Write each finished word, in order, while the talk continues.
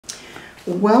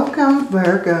Welcome,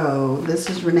 Virgo. This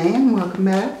is Renee and welcome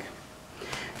back.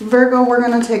 Virgo, we're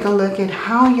going to take a look at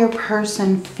how your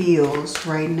person feels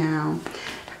right now.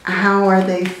 How are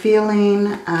they feeling?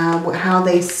 How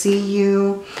they see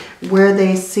you, where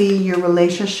they see your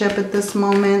relationship at this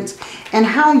moment, and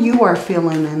how you are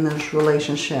feeling in this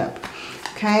relationship.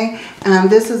 Okay,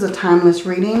 this is a timeless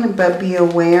reading, but be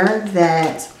aware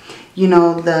that, you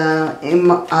know, the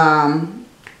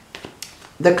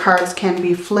cards can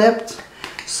be flipped.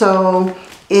 So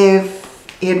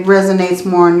if it resonates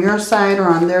more on your side or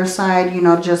on their side, you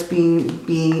know, just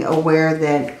be aware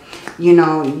that, you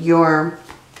know, your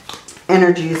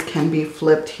energies can be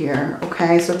flipped here.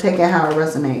 Okay, so take it how it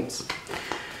resonates.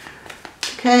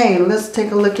 Okay, let's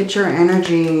take a look at your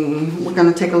energy. We're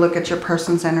going to take a look at your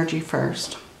person's energy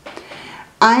first.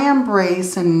 I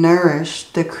embrace and nourish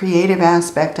the creative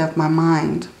aspect of my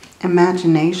mind,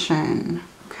 imagination.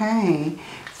 Okay,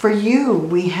 for you,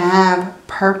 we have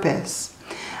purpose.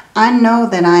 I know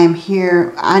that I am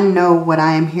here. I know what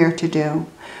I am here to do.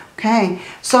 Okay,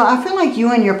 so I feel like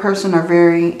you and your person are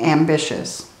very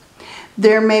ambitious.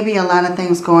 There may be a lot of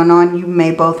things going on. You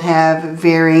may both have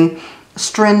very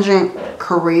stringent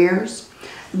careers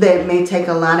that may take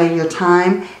a lot of your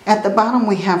time. At the bottom,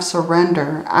 we have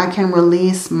surrender. I can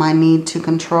release my need to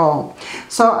control.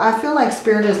 So I feel like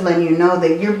Spirit is letting you know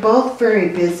that you're both very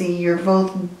busy. You're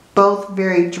both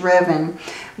very driven.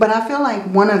 But I feel like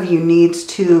one of you needs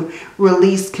to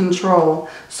release control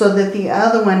so that the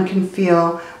other one can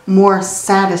feel more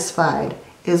satisfied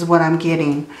is what I'm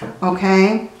getting.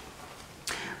 Okay?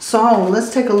 So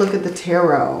let's take a look at the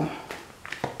tarot.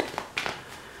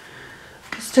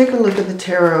 Let's take a look at the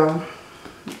tarot.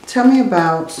 Tell me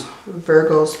about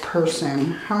Virgo's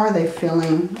person. How are they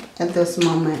feeling at this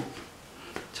moment?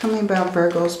 Tell me about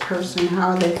Virgo's person. How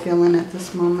are they feeling at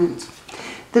this moment?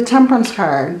 The Temperance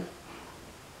card.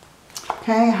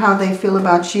 Okay, how they feel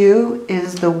about you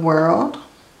is the World.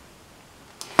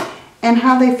 And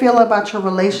how they feel about your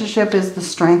relationship is the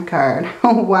Strength card.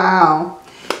 Oh, wow.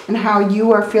 And how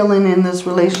you are feeling in this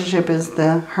relationship is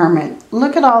the Hermit.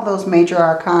 Look at all those major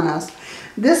arcanas.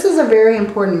 This is a very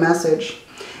important message.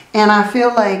 And I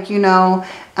feel like, you know,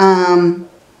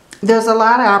 there's a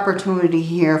lot of opportunity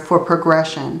here for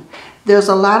progression. There's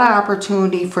a lot of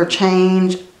opportunity for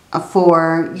change,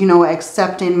 for, you know,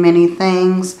 accepting many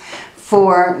things.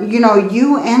 For, you know,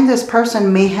 you and this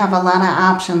person may have a lot of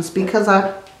options because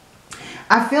I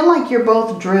feel like you're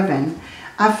both driven.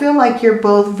 I feel like you're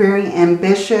both very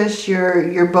ambitious.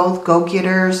 You're both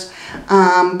go-getters.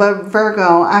 But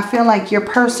Virgo, I feel like your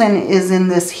person is in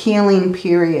this healing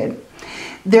period.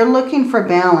 They're looking for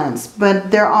balance,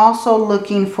 but they're also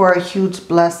looking for a huge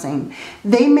blessing.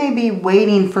 They may be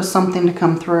waiting for something to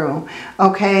come through,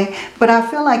 okay? But I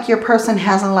feel like your person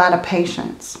has a lot of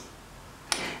patience.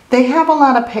 They have a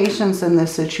lot of patience in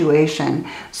this situation.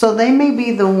 So they may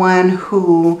be the one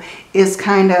who is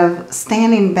kind of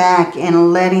standing back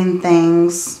and letting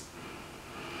things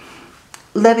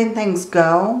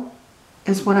go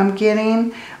is what I'm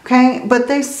getting. Okay, but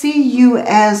they see you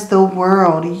as the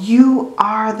world. You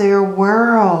are their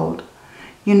world.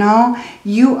 You know,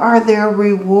 you are their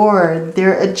reward,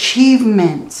 their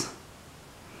achievement.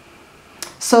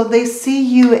 So they see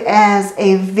you as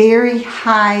a very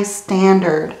high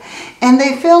standard. And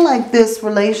they feel like this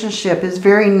relationship is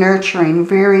very nurturing,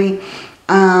 very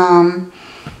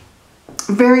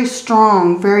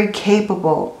strong, very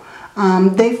capable.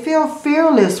 They feel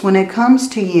fearless when it comes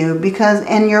to you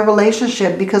and your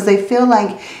relationship because they feel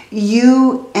like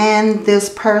you and this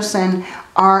person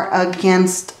are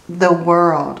against the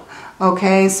world.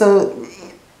 Okay, so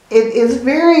it is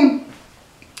very...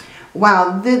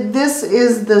 Wow, this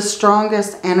is the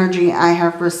strongest energy I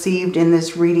have received in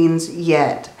this readings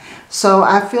yet. So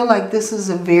I feel like this is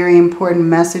a very important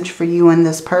message for you and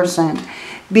this person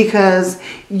because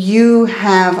you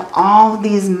have all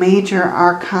these major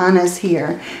arcanas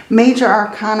here. Major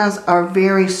arcanas are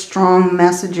very strong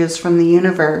messages from the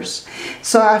universe.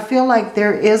 So I feel like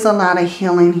there is a lot of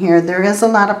healing here. There is a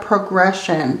lot of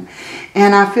progression.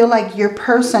 And I feel like your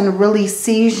person really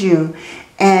sees you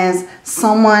as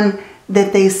someone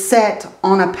that they set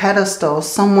on a pedestal,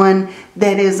 someone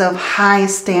that is of high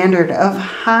standard, of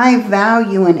high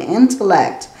value and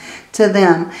intellect to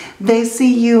them. They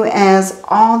see you as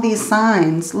all these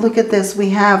signs. Look at this.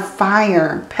 We have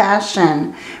fire,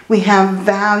 passion. We have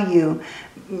value.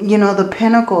 You know, the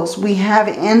pentacles. We have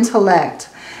intellect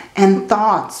and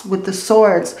thoughts with the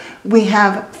swords. We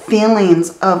have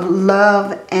feelings of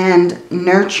love and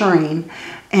nurturing.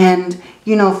 And,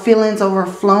 you know, feelings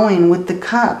overflowing with the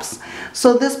cups.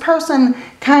 So this person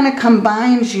kind of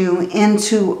combines you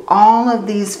into all of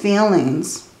these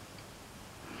feelings.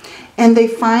 And they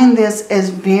find this as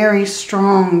very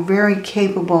strong, very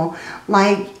capable,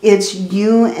 like it's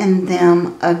you and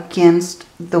them against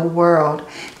the world.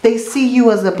 They see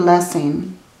you as a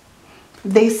blessing.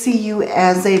 They see you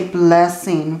as a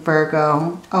blessing,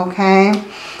 Virgo, okay?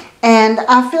 And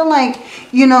I feel like,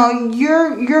 you know,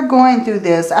 you're going through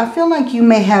this. I feel like you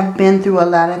may have been through a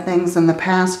lot of things in the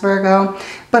past, Virgo,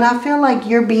 but I feel like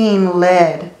you're being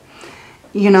led,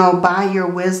 you know, by your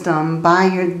wisdom,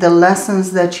 by the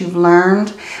lessons that you've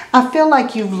learned. I feel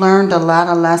like you've learned a lot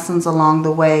of lessons along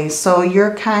the way. So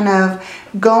you're kind of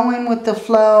going with the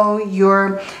flow.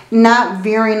 You're not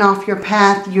veering off your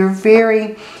path. You're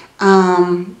very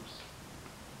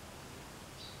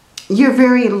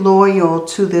loyal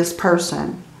to this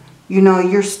person. You know,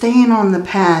 you're staying on the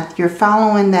path. You're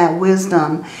following that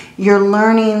wisdom. You're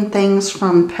learning things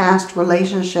from past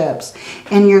relationships.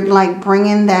 And you're like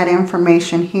bringing that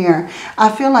information here. I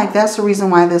feel like that's the reason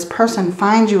why this person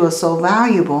finds you as so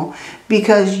valuable.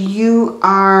 Because you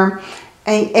are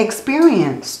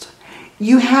experienced.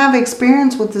 You have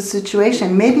experience with the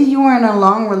situation. Maybe you were in a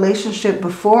long relationship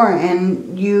before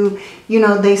and you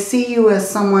know, they see you as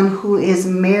someone who is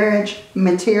marriage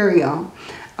material.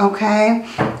 Okay?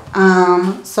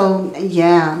 So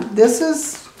yeah, this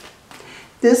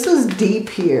is deep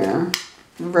here,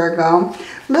 Virgo.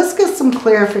 Let's get some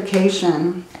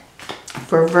clarification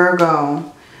for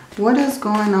Virgo. What is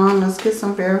going on? Let's get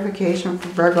some verification for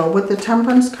Virgo. With the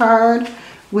Temperance card,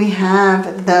 we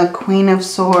have the Queen of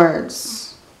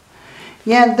Swords.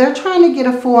 Yeah, they're trying to get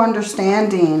a full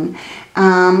understanding.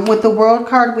 With the World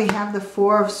card, we have the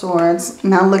Four of Swords.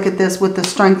 Now look at this. With the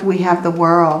Strength, we have the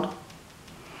World.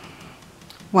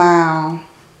 Wow.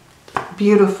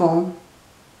 Beautiful.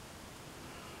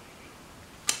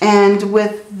 And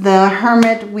with the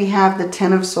Hermit, we have the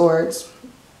Ten of Swords.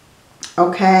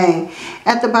 Okay,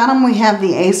 at the bottom we have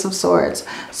the Ace of Swords.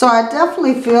 So I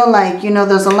definitely feel like, you know,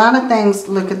 there's a lot of things.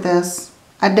 Look at this.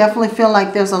 I definitely feel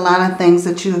like there's a lot of things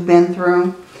that you've been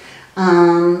through,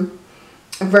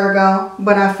 Virgo.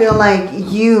 But I feel like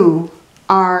you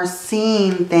are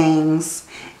seeing things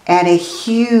at a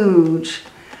huge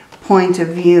point of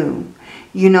view.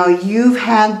 You know, you've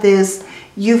had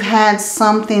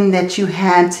something that you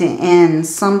had to end,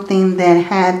 something that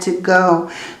had to go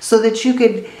so that you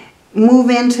could move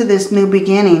into this new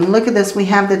beginning. Look at this. We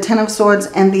have the Ten of Swords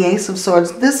and the Ace of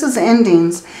Swords. This is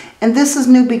endings and this is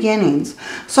new beginnings.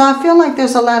 So I feel like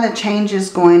there's a lot of changes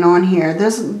going on here.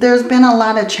 There's been a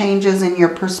lot of changes in your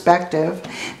perspective.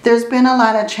 There's been a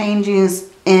lot of changes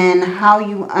in how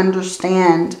you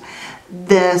understand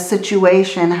the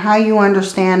situation, how you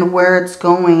understand where it's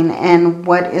going and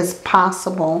what is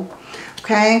possible.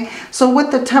 Okay, so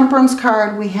with the Temperance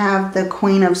card, we have the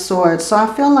Queen of Swords. So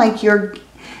I feel like your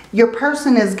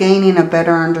person is gaining a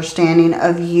better understanding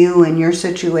of you and your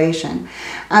situation.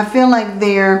 I feel like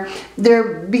they're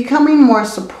becoming more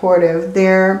supportive.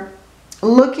 They're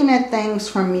looking at things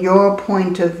from your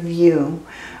point of view.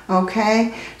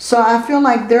 Okay, so I feel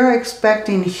like they're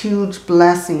expecting huge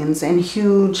blessings and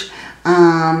huge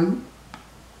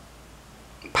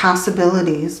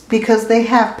possibilities because they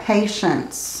have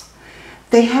patience.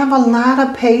 They have a lot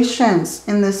of patience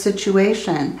in this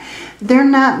situation. They're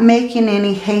not making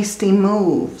any hasty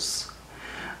moves.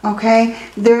 Okay?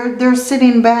 They're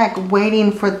sitting back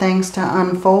waiting for things to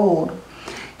unfold.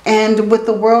 And with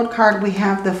the World card, we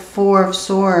have the Four of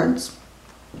Swords.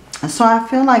 So I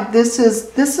feel like this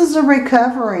is a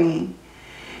recovery.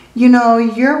 You know,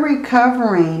 you're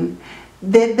recovering.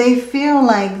 That they feel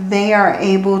like they are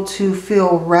able to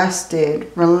feel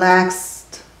rested,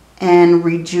 relaxed, and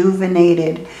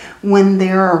rejuvenated when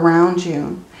they're around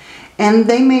you. And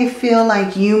they may feel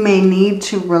like you may need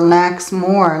to relax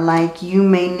more, like you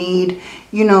may need,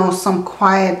 you know, some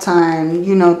quiet time,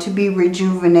 you know, to be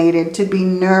rejuvenated, to be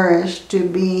nourished, to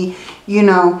be, you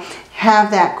know, have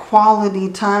that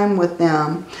quality time with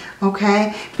them.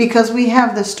 Okay? Because we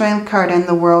have the Strength card and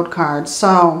the World card.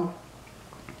 So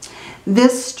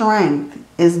this strength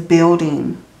is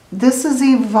building. This is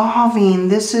evolving.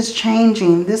 This is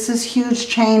changing. This is huge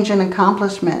change and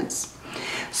accomplishments.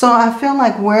 So I feel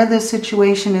like where this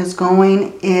situation is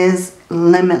going is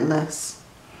limitless.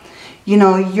 You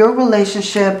know, your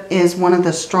relationship is one of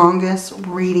the strongest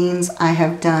readings I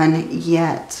have done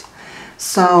yet.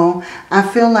 So I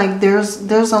feel like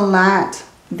there's a lot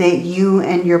that you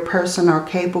and your person are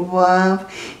capable of.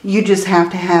 You just have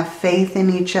to have faith in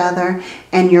each other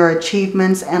and your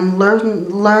achievements and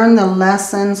learn the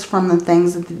lessons from the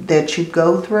things that you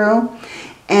go through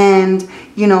and,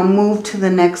 you know, move to the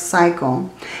next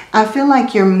cycle. I feel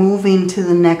like you're moving to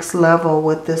the next level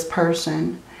with this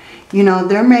person. You know,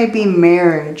 there may be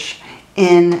marriage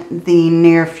in the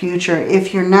near future.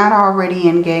 If you're not already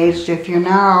engaged, if you're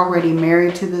not already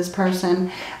married to this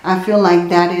person, I feel like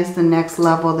that is the next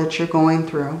level that you're going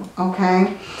through,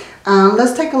 okay?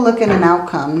 Let's take a look at an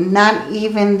outcome. Not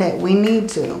even that we need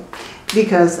to,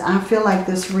 because I feel like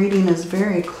this reading is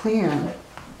very clear.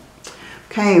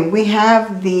 Okay, we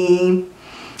have the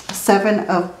Seven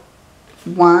of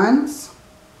Wands.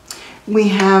 We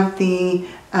have the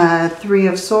Three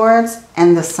of Swords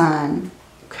and the Sun.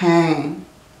 Okay,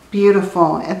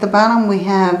 beautiful. At the bottom we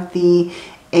have the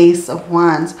Ace of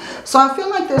Wands. So I feel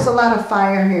like there's a lot of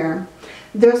fire here.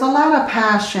 There's a lot of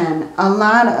passion, a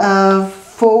lot of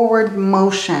forward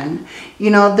motion.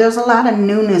 You know, there's a lot of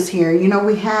newness here. You know,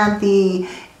 we have the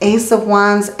Ace of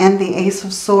Wands and the Ace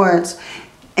of Swords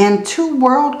and 2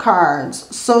 World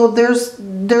cards. So there's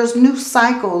new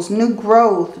cycles, new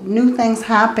growth, new things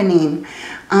happening.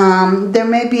 There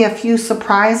may be a few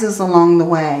surprises along the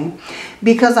way,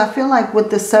 because I feel like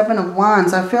with the Seven of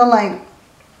Wands, I feel like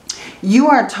you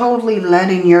are totally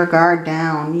letting your guard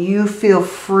down. You feel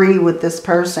free with this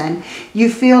person. You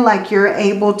feel like you're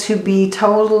able to be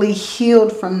totally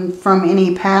healed from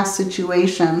any past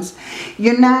situations.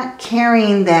 You're not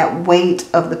carrying that weight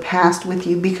of the past with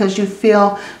you, because you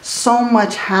feel so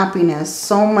much happiness,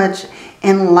 so much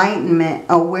enlightenment,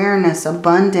 awareness,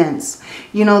 abundance.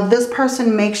 You know, this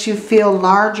person makes you feel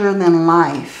larger than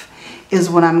life, is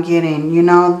what I'm getting. You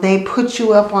know, they put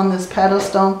you up on this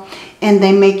pedestal and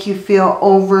they make you feel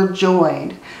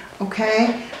overjoyed.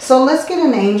 Okay, so let's get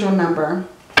an angel number.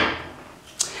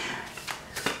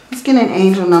 Let's get an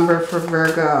angel number for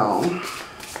Virgo.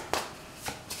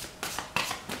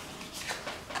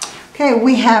 Okay,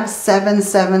 we have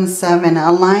 777,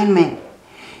 alignment.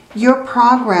 Your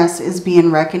progress is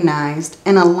being recognized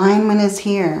and alignment is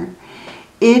here.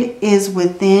 It is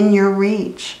within your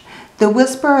reach. The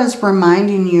whisper is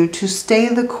reminding you to stay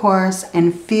the course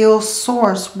and feel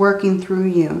Source working through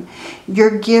you.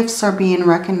 Your gifts are being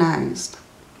recognized.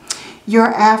 Your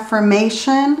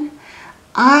affirmation: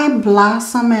 I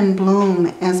blossom and bloom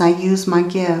as I use my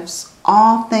gifts.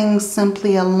 All things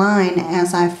simply align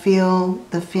as I feel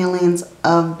the feelings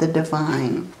of the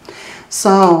divine.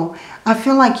 So I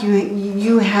feel like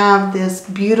you have this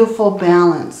beautiful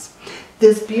balance,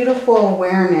 this beautiful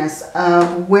awareness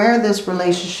of where this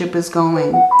relationship is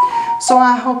going. So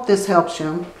I hope this helps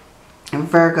you,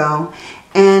 Virgo.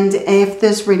 And if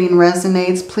this reading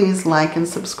resonates, please like and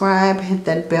subscribe. Hit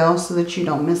that bell so that you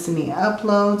don't miss any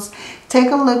uploads. Take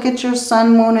a look at your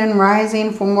sun, moon, and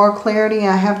rising for more clarity.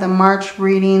 I have the March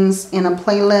readings in a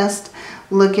playlist.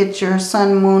 Look at your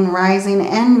sun, moon, rising,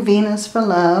 and Venus for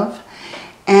love.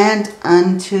 And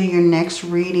until your next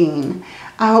reading,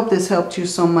 I hope this helped you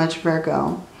so much,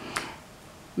 Virgo.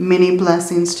 Many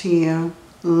blessings to you.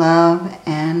 Love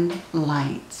and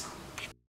light.